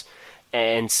games,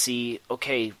 and see,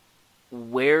 okay,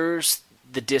 where's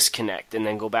the disconnect, and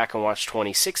then go back and watch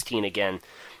 2016 again.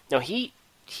 Now, he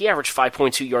averaged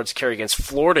 5.2 yards a carry against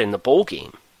Florida in the bowl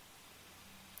game.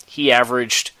 He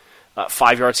averaged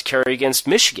 5 yards a carry against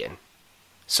Michigan.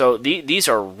 So these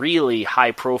are really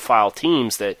high-profile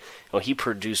teams that he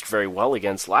produced very well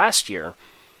against last year.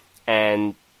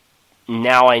 And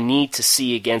now I need to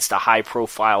see against a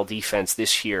high-profile defense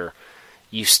this year,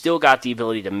 you still got the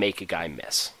ability to make a guy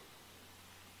miss.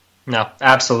 No,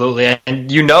 absolutely. And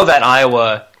that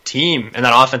Iowa team and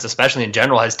that offense, especially in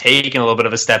general, has taken a little bit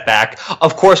of a step back.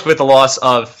 Of course, with the loss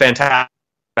of fantastic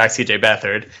C.J.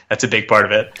 Beathard, that's a big part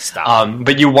of it.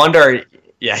 But you wonder,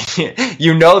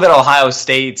 that Ohio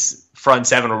State's front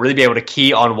seven will really be able to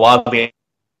key on Wadley.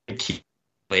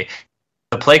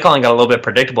 The play calling got a little bit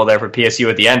predictable there for PSU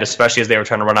at the end, especially as they were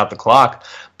trying to run out the clock.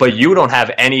 But you don't have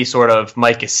any sort of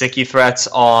Mike Gesicki threats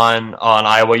on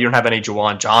Iowa. You don't have any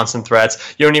Juwan Johnson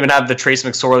threats. You don't even have the Trace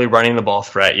McSorley running the ball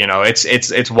threat.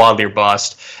 It's Wadley or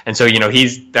bust. And so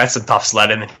that's a tough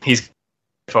sled. And if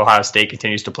Ohio State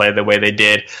continues to play the way they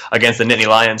did against the Nittany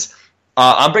Lions.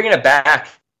 I'm bringing it back.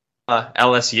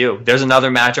 LSU. There's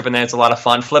another matchup, and then it's a lot of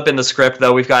fun. Flipping the script,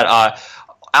 though, we've got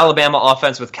Alabama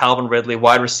offense with Calvin Ridley,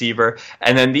 wide receiver,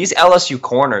 and then these LSU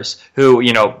corners who,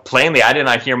 plainly I did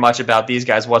not hear much about these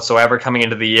guys whatsoever coming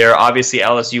into the year. Obviously,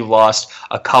 LSU lost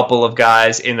a couple of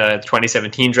guys in the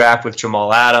 2017 draft with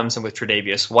Jamal Adams and with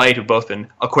Tre'Davious White, who've both been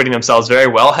acquitting themselves very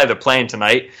well. They're playing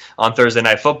tonight on Thursday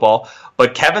Night Football.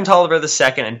 But Kevin Tolliver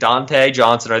II and Dante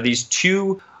Johnson are these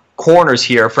two corners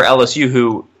here for LSU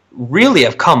who really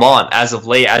have come on as of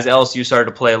late as LSU started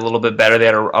to play a little bit better. They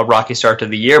had a rocky start to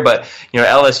the year, but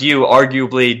LSU,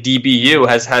 arguably DBU,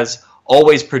 has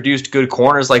always produced good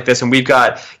corners like this, and we've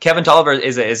got Kevin Tolliver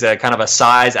is a kind of a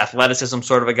size, athleticism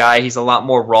sort of a guy. He's a lot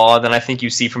more raw than I think you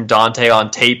see from Dante on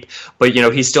tape, but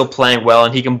he's still playing well,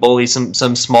 and he can bully some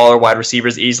smaller wide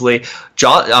receivers easily.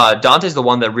 Dante's the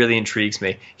one that really intrigues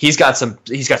me. He's got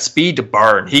speed to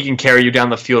burn. He can carry you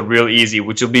down the field real easy,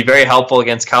 which will be very helpful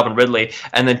against Calvin Ridley.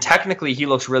 And then technically, he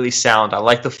looks really sound. I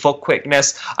like the foot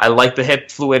quickness. I like the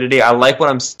hip fluidity. I like what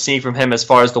I'm seeing from him as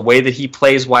far as the way that he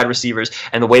plays wide receivers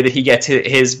and the way that he gets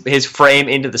his frame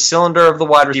into the cylinder of the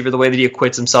wide receiver, the way that he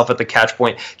acquits himself at the catch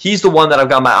point. He's the one that I've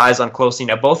got my eyes on closely.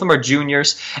 Now, both of them are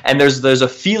juniors, and there's a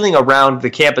feeling around the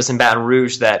campus in Baton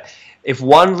Rouge that if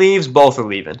one leaves, both are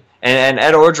leaving. And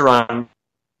Ed Orgeron,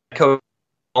 coach,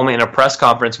 in a press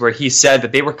conference where he said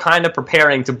that they were kind of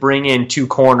preparing to bring in 2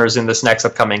 corners in this next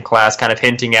upcoming class, kind of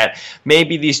hinting at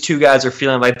maybe these 2 guys are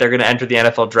feeling like they're going to enter the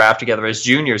NFL draft together as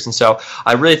juniors. And so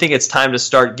I really think it's time to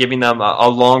start giving them a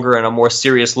longer and a more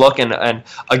serious look. And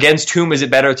against whom is it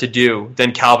better to do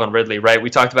than Calvin Ridley, right? We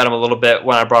talked about him a little bit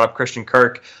when I brought up Christian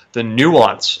Kirk. The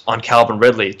nuance on Calvin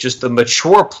Ridley, just the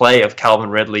mature play of Calvin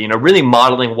Ridley, really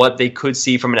modeling what they could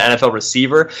see from an NFL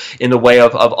receiver in the way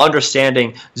of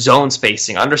understanding zone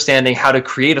spacing, understanding how to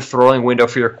create a throwing window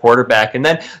for your quarterback, and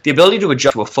then the ability to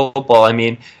adjust to a football. I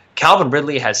mean, Calvin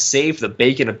Ridley has saved the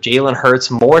bacon of Jalen Hurts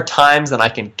more times than I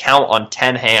can count on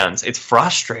 10 hands. It's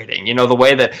frustrating, the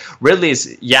way that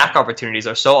Ridley's yak opportunities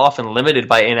are so often limited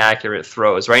by inaccurate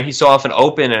throws, right? He's so often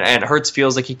open, and Hurts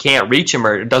feels like he can't reach him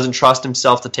or doesn't trust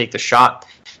himself to take the shot.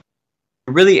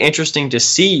 Really interesting to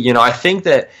see. I think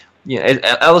that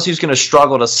LSU's going to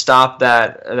struggle to stop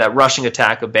that rushing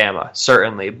attack of Bama,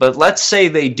 certainly. But let's say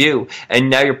they do, and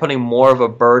now you're putting more of a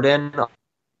burden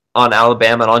on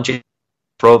Alabama and on Jalen.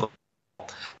 Throw the ball.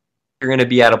 You're going to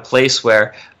be at a place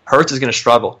where Hurts is going to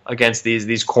struggle against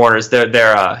these corners. They've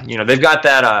got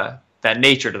that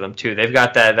nature to them too. They've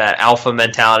got that alpha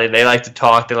mentality. They like to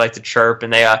talk, they like to chirp,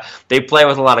 and they play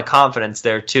with a lot of confidence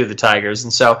there too, the Tigers.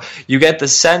 And so you get the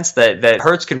sense that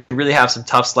Hurts could really have some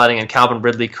tough sledding, and Calvin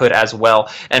Ridley could as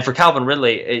well. And for Calvin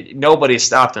Ridley, nobody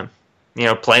stopped him.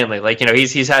 Plainly.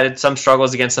 He's had some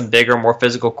struggles against some bigger, more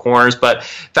physical corners, but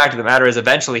fact of the matter is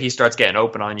eventually he starts getting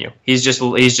open on you. He's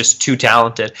just too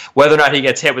talented. Whether or not he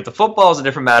gets hit with the football is a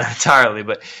different matter entirely,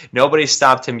 but nobody's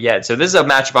stopped him yet. So this is a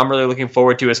matchup I'm really looking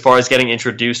forward to as far as getting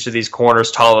introduced to these corners,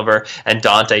 Tolliver and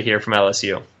Dante here from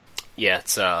LSU. Yeah,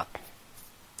 it's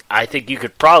I think you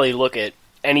could probably look at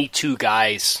any 2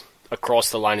 guys across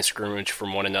the line of scrimmage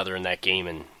from one another in that game,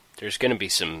 and there's going to be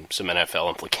some NFL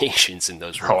implications in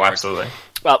those regards. Oh, absolutely.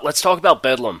 Well, let's talk about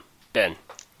Bedlam, Ben.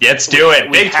 Let's do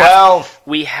it. Big 12.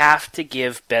 We have to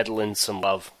give Bedlam some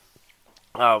love.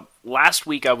 Last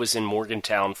week I was in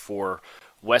Morgantown for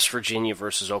West Virginia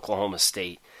versus Oklahoma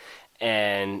State,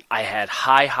 and I had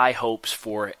high hopes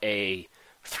for a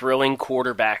thrilling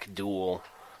quarterback duel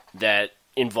that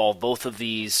involved both of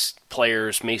these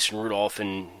players, Mason Rudolph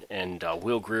and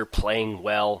Will Grier, playing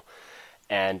well.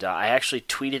 And I actually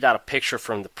tweeted out a picture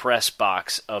from the press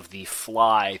box of the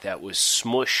fly that was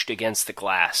smushed against the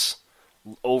glass,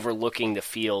 overlooking the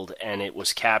field, and it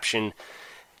was captioned,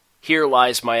 "Here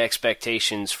lies my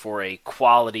expectations for a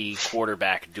quality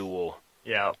quarterback duel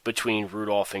between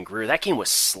Rudolph and Grier." That game was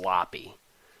sloppy.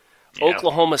 Yeah.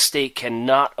 Oklahoma State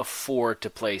cannot afford to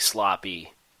play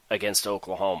sloppy against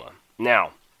Oklahoma.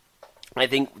 Now, I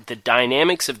think the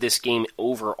dynamics of this game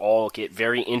overall get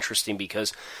very interesting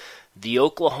because the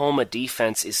Oklahoma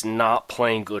defense is not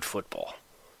playing good football.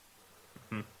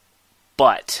 Mm-hmm.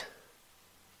 But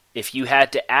if you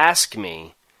had to ask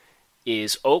me,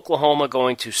 is Oklahoma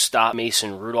going to stop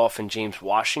Mason Rudolph and James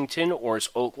Washington, or is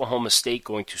Oklahoma State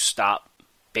going to stop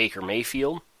Baker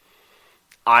Mayfield?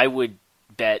 I would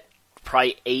bet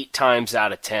probably 8 times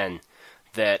out of 10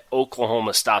 that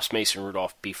Oklahoma stops Mason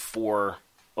Rudolph before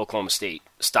Oklahoma State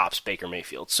stops Baker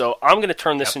Mayfield. So I'm going to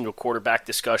turn this into a quarterback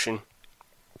discussion,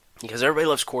 because everybody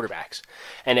loves quarterbacks,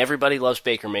 and everybody loves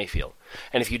Baker Mayfield.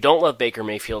 And if you don't love Baker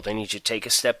Mayfield, I need you to take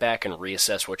a step back and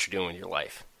reassess what you're doing in your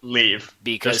life. Leave.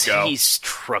 Because he's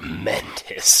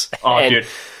tremendous. Oh, and, dude.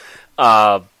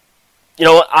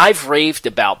 I've raved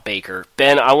about Baker.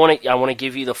 Ben, I want to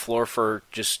give you the floor for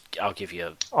I'll give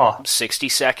you 60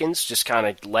 seconds. Just kind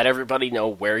of let everybody know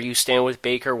where you stand with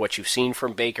Baker, what you've seen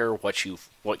from Baker,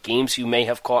 what games you may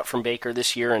have caught from Baker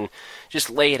this year, and just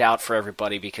lay it out for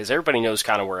everybody, because everybody knows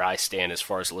kind of where I stand as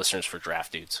far as listeners for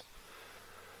Draft Dudes.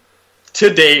 To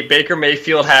date, Baker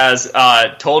Mayfield has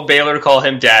told Baylor to call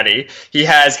him daddy. He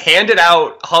has handed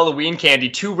out Halloween candy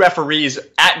to referees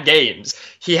at games.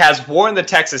 He has worn the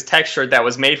Texas Tech shirt that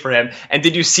was made for him. And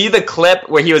did you see the clip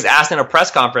where he was asked in a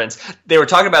press conference? They were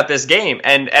talking about this game,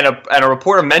 and a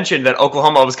reporter mentioned that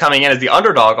Oklahoma was coming in as the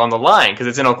underdog on the line because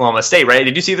it's in Oklahoma State, right?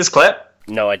 Did you see this clip?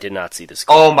 No, I did not see this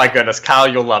clip. Oh my goodness, Kyle,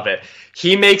 you'll love it.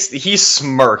 He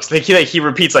smirks. He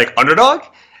repeats underdog?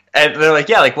 And they're like,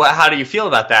 yeah, how do you feel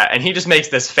about that? And he just makes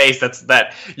this face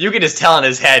that you can just tell in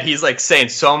his head. He's saying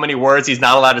so many words he's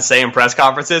not allowed to say in press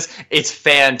conferences. It's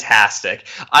fantastic.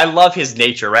 I love his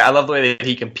nature, right? I love the way that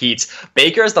he competes.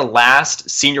 Baker is the last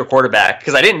senior quarterback,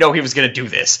 because I didn't know he was going to do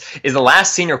this, is the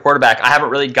last senior quarterback. I haven't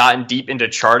really gotten deep into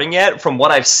charting yet. From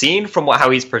what I've seen, from how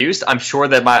he's produced, I'm sure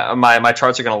that my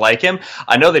charts are going to like him.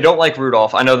 I know they don't like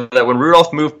Rudolph. I know that when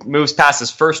Rudolph moves past his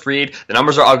first read, the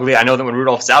numbers are ugly. I know that when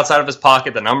Rudolph's outside of his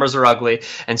pocket, the numbers are ugly,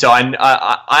 and so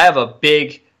I have a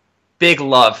big big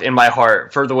love in my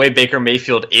heart for the way Baker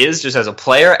Mayfield is just as a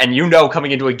player, and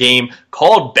coming into a game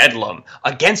called Bedlam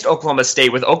against Oklahoma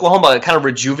State, with Oklahoma kind of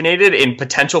rejuvenated in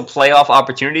potential playoff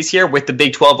opportunities here with the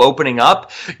Big 12 opening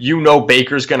up,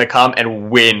 Baker's going to come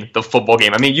and win the football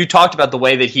game. I mean, you talked about the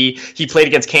way that he played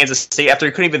against Kansas State after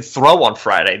he couldn't even throw on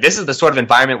Friday. This is the sort of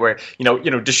environment where,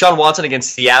 Deshaun Watson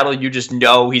against Seattle, you just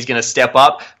know he's going to step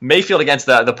up. Mayfield against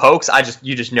the Pokes,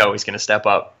 you just know he's going to step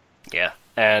up. Yeah.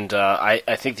 And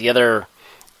I think the other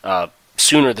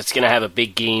Sooner that's going to have a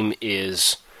big game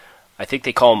is, I think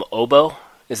they call him Obo.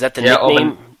 Is that the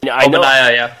nickname?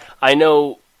 I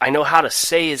know how to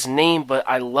say his name, but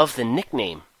I love the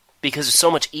nickname because it's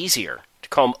so much easier to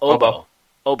call him Obo.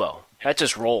 Obo. That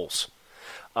just rolls.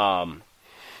 Obo,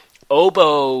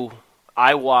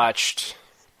 I watched,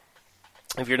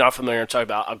 if you're not familiar, I'm talking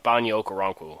about Agbanye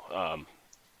Okoronkwo,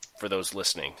 for those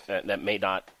listening that may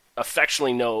not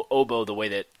affectionately know Obo the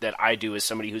way that I do as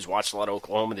somebody who's watched a lot of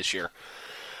Oklahoma this year.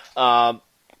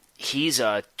 He's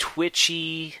a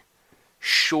twitchy,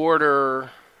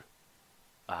 shorter,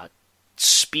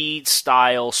 speed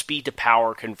to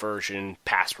power conversion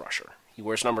pass rusher. He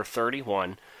wears number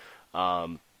 31.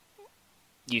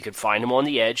 You can find him on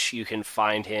the edge. You can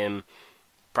find him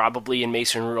probably in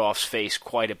Mason Rudolph's face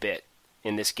quite a bit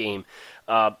in this game.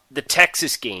 The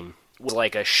Texas game was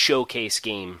like a showcase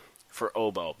game for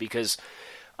Obo because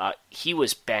he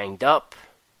was banged up,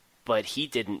 but he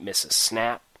didn't miss a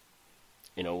snap.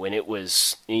 When it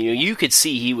was, you could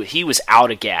see he was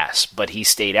out of gas, but he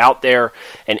stayed out there,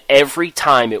 and every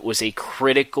time it was a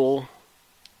critical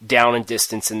down and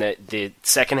distance in the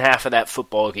second half of that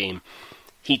football game,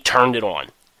 he turned it on.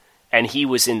 And he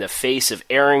was in the face of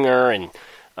Ehringer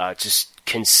and just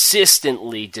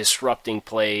consistently disrupting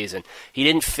plays. And he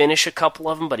didn't finish a couple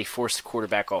of them, but he forced the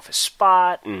quarterback off his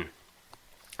spot. And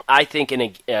I think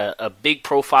in a big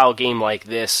profile game like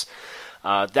this,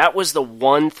 that was the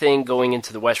one thing going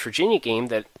into the West Virginia game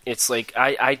that it's like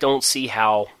I don't see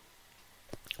how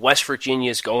West Virginia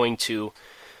is going to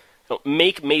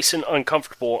make Mason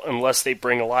uncomfortable unless they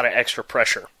bring a lot of extra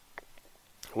pressure.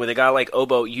 With a guy like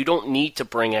Obo, you don't need to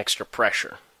bring extra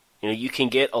pressure. You can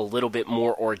get a little bit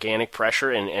more organic pressure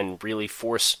and really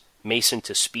force Mason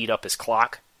to speed up his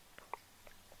clock.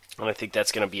 And I think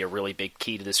that's going to be a really big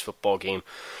key to this football game.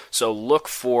 So look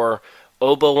for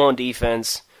Obo on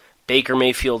defense, Baker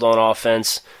Mayfield on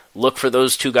offense. Look for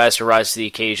those two guys to rise to the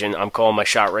occasion. I'm calling my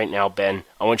shot right now, Ben.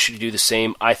 I want you to do the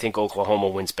same. I think Oklahoma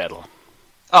wins Bedlam.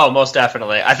 Oh, most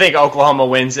definitely. I think Oklahoma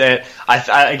wins it.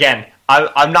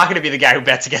 I'm not going to be the guy who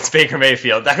bets against Baker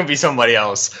Mayfield. That can be somebody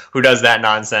else who does that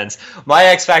nonsense. My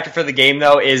X factor for the game,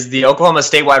 though, is the Oklahoma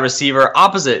State wide receiver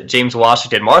opposite James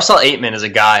Washington. Marcel Aitman is a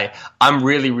guy I'm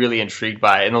really, really intrigued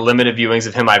by in the limited viewings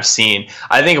of him I've seen.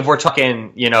 I think if we're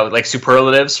talking, like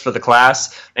superlatives for the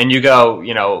class, and you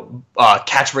go,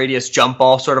 catch radius, jump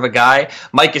ball sort of a guy,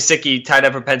 Mike Gesicki, tight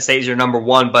end for Penn State, is your number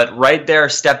one. But right there,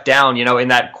 step down, in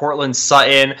that Cortland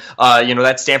Sutton,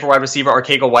 that Stanford wide receiver,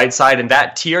 Arcega Whiteside, and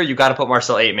that tier, you got to put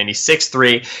Marcel Aitman. He's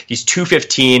 6'3", he's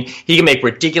 215. He can make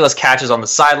ridiculous catches on the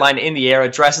sideline, in the air,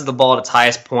 addresses the ball at its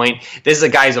highest point. This is a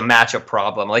guy who's a matchup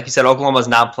problem. Like you said, Oklahoma's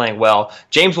not playing well.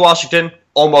 James Washington,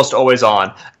 almost always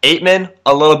on. Aitman,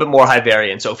 a little bit more high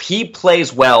variance. So if he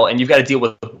plays well and you've got to deal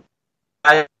with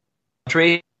it's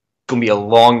going to be a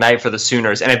long night for the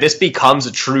Sooners. And if this becomes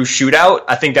a true shootout,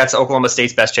 I think that's Oklahoma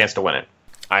State's best chance to win it.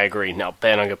 I agree. Now,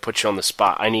 Ben, I'm going to put you on the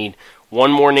spot. I need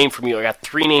one more name from you. I got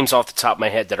 3 names off the top of my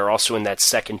head that are also in that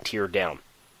second tier down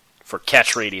for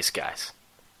catch radius guys.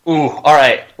 Ooh, all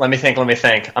right. Let me think.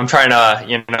 I'm trying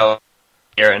to,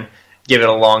 here and give it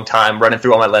a long time running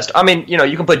through all my list. I mean,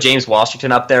 you can put James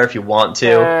Washington up there if you want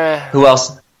to. Who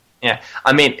else? Yeah.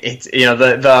 I mean, it's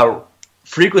the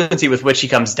frequency with which he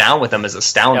comes down with them is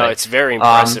astounding. No, it's very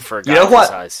impressive for a guy of his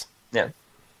size. Yeah.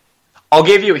 I'll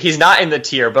give you, he's not in the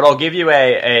tier, but I'll give you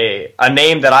a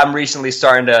name that I'm recently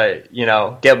starting to,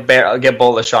 get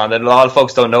bullish on that a lot of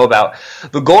folks don't know about.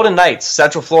 The Golden Knights,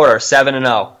 Central Florida, are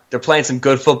 7-0. They're playing some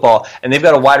good football, and they've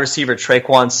got a wide receiver,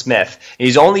 Traquan Smith.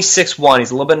 He's only 6'1".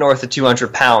 He's a little bit north of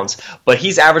 200 pounds, but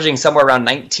he's averaging somewhere around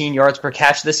 19 yards per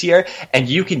catch this year, and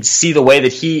you can see the way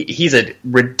that he's a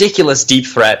ridiculous deep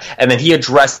threat, and then he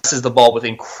addresses the ball with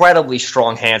incredibly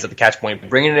strong hands at the catch point,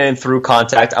 bringing it in through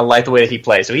contact. I like the way that he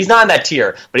plays. So he's not in that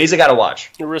tier, but he's a guy to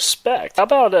watch. Respect. How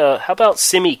about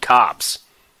Simi Cobbs?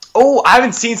 Oh, I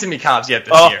haven't seen Simi Cobbs yet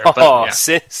this year. But,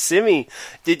 yeah. Simi.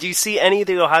 Did you see any of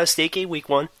the Ohio State game week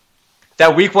 1?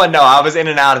 That week 1, no, I was in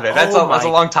and out of it. That's a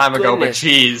long time ago, but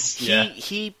geez.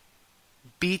 He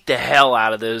beat the hell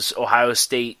out of those Ohio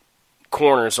State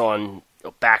corners on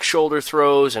back shoulder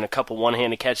throws and a couple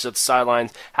one-handed catches at the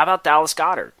sidelines. How about Dallas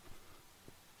Goedert?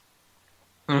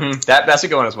 That's a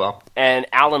good one as well. And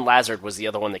Alan Lazard was the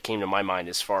other one that came to my mind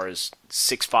as far as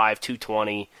 6'5",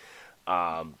 220.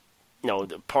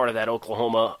 Part of that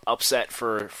Oklahoma upset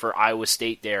for Iowa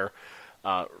State there.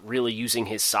 Really using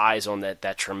his size on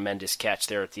that tremendous catch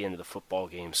there at the end of the football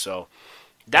game. So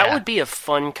that would be a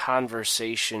fun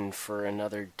conversation for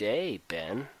another day,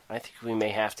 Ben. I think we may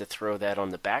have to throw that on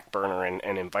the back burner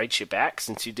and invite you back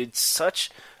since you did such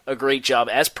a great job,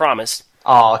 as promised.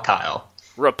 Oh, Kyle.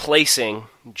 Replacing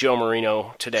Joe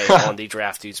Marino today on the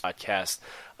Draft Dudes podcast.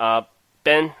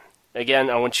 Ben, again,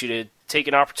 I want you to take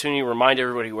an opportunity to remind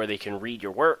everybody where they can read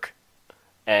your work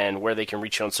and where they can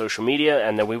reach you on social media,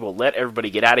 and then we will let everybody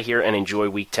get out of here and enjoy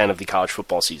Week 10 of the college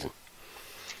football season.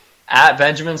 At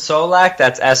Benjamin Solak,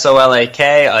 that's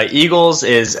SOLAK. Eagles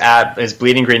is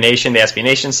Bleeding Green Nation, the SB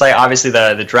Nation site. Obviously,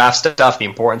 the draft stuff, the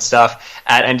important stuff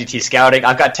at NDT Scouting.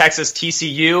 I've got Texas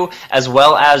TCU as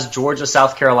well as Georgia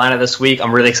South Carolina this week.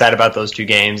 I'm really excited about those two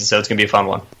games, so it's going to be a fun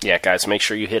one. Yeah, guys, make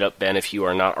sure you hit up Ben if you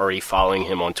are not already following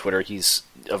him on Twitter. He's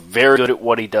very good at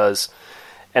what he does,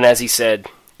 and as he said,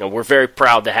 we're very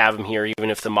proud to have him here, even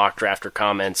if the mock drafter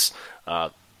comments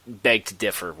beg to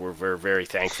differ. We're very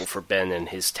thankful for Ben and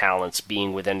his talents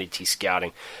being with NDT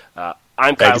Scouting.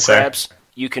 I'm Kyle Krabs.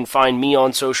 You can find me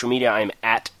on social media. I'm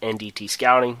at NDT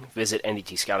Scouting. Visit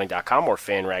ndtscouting.com or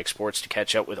FanRag Sports to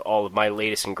catch up with all of my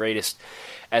latest and greatest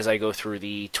as I go through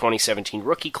the 2017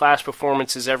 rookie class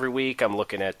performances every week. I'm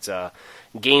looking at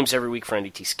games every week for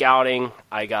NDT Scouting.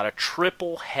 I got a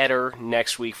triple header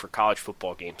next week for college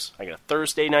football games. I got a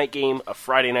Thursday night game, a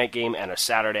Friday night game, and a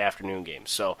Saturday afternoon game.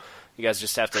 So you guys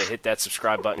just have to hit that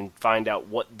subscribe button and find out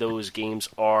what those games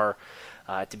are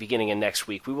at the beginning of next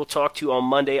week. We will talk to you on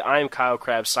Monday. I am Kyle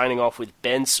Krabs signing off with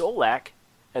Ben Solak,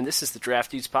 and this is the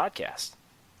Draft Dudes Podcast.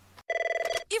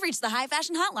 You've reached the High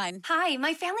Fashion Hotline. Hi,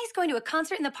 my family's going to a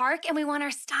concert in the park, and we want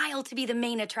our style to be the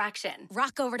main attraction.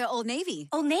 Rock over to Old Navy.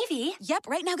 Old Navy? Yep,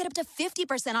 right now get up to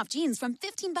 50% off jeans from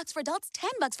 $15 for adults,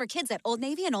 $10 for kids at Old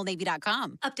Navy and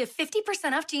OldNavy.com. Up to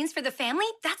 50% off jeans for the family?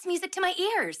 That's music to my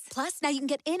ears. Plus, now you can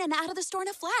get in and out of the store in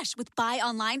a flash with buy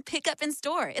online, pick up in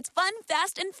store. It's fun,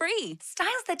 fast, and free.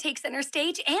 Styles that take center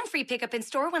stage and free pickup in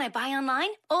store when I buy online?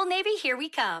 Old Navy, here we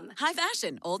come. High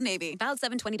Fashion, Old Navy. Valid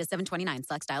 7/20 to 7/29.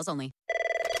 Select styles only.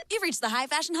 You've reached the High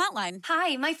Fashion Hotline. Hi,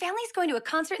 my family's going to a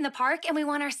concert in the park, and we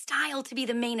want our style to be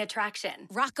the main attraction.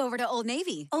 Rock over to Old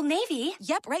Navy. Old Navy?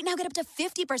 Yep, right now get up to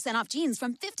 50% off jeans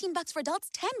from $15 for adults,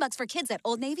 $10 for kids at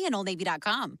Old Navy and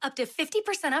OldNavy.com. Up to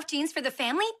 50% off jeans for the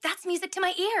family? That's music to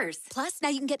my ears. Plus, now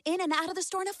you can get in and out of the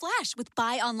store in a flash with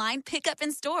buy online, pick up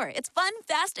in store. It's fun,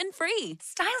 fast, and free.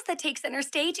 Styles that take center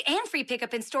stage and free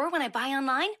pickup in store when I buy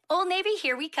online? Old Navy,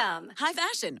 here we come. High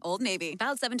Fashion, Old Navy.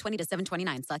 Valid 7/20 to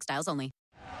 7/29. Select styles only.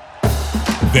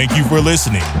 Thank you for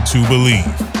listening to Believe.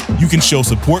 You can show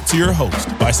support to your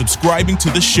host by subscribing to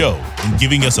the show and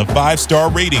giving us a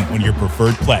 5-star rating on your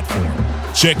preferred platform.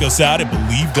 Check us out at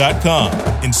Believe.com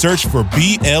and search for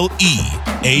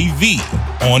BLEAV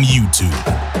on YouTube.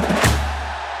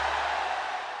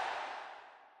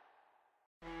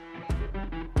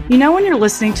 You know when you're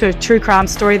listening to a true crime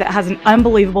story that has an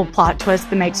unbelievable plot twist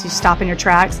that makes you stop in your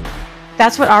tracks?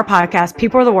 That's what our podcast,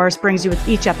 People Are the Worst, brings you with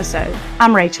each episode.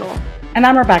 I'm Rachel. And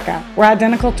I'm Rebecca. We're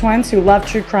identical twins who love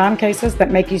true crime cases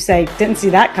that make you say, didn't see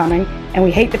that coming, and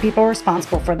we hate the people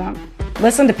responsible for them.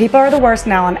 Listen to People Are the Worst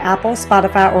now on Apple,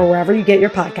 Spotify, or wherever you get your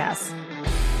podcasts.